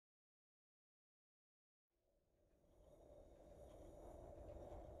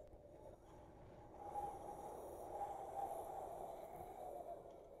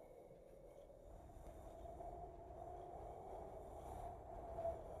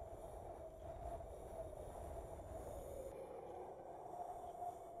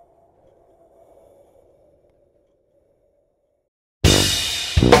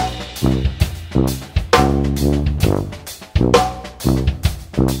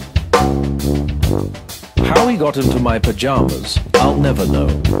got into my pajamas, I'll never know.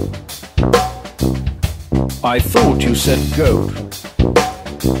 I thought you said goat.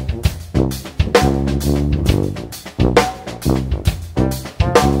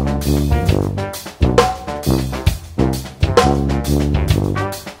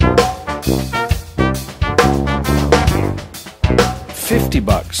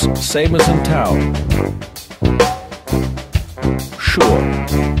 $50, same as in town. Sure,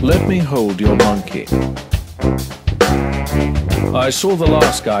 let me hold your monkey. I saw the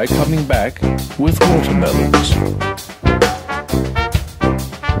last guy coming back with watermelons.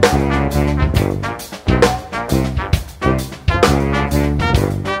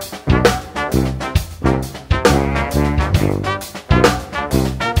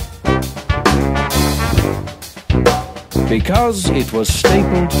 Because it was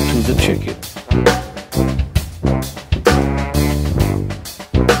stapled to the chicken.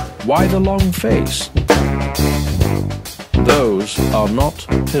 Why the long face? Those are not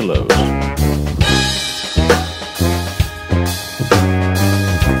pillows.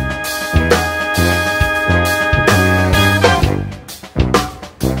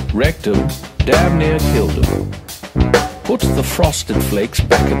 Wrecked him, damn near killed him. Put the frosted flakes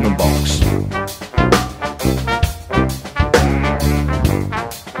back in the box.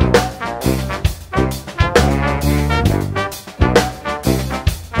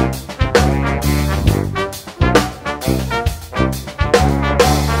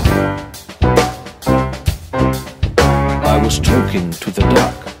 Talking to the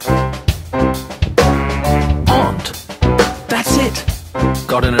duck. Aunt, that's it.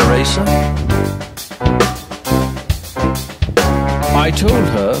 Got an eraser? I told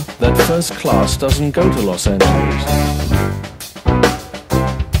her that first class doesn't go to Los Angeles.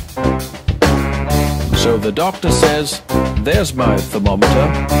 So the doctor says, there's my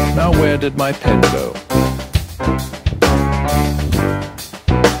thermometer. Now where did my pen go?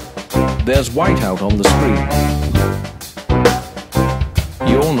 There's whiteout on the screen.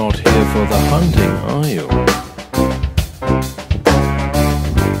 You're not here for the hunting, are you?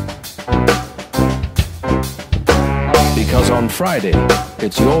 Because on Friday,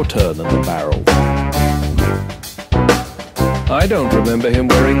 it's your turn in the barrel. I don't remember him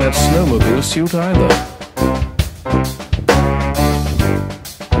wearing that snowmobile suit either.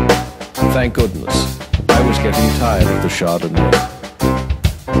 Thank goodness, I was getting tired of the Chardonnay.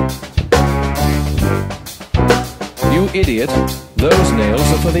 You idiot! Those nails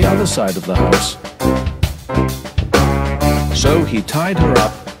are for the other side of the house. So he tied her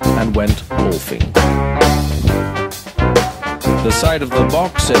up and went golfing. The side of the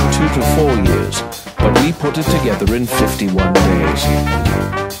box said 2 to 4 years, but we put it together in 51 days.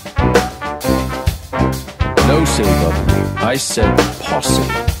 No silver, I said posse.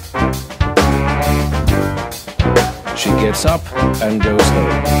 She gets up and goes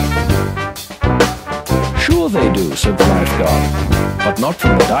home. Sure they do, said the lifeguard, but not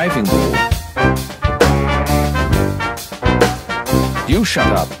from the diving board. You shut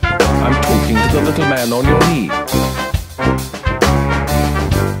up. I'm talking to the little man on your knee.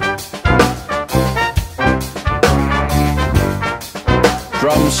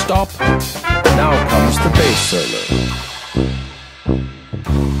 Drum stop. Now comes the bass solo.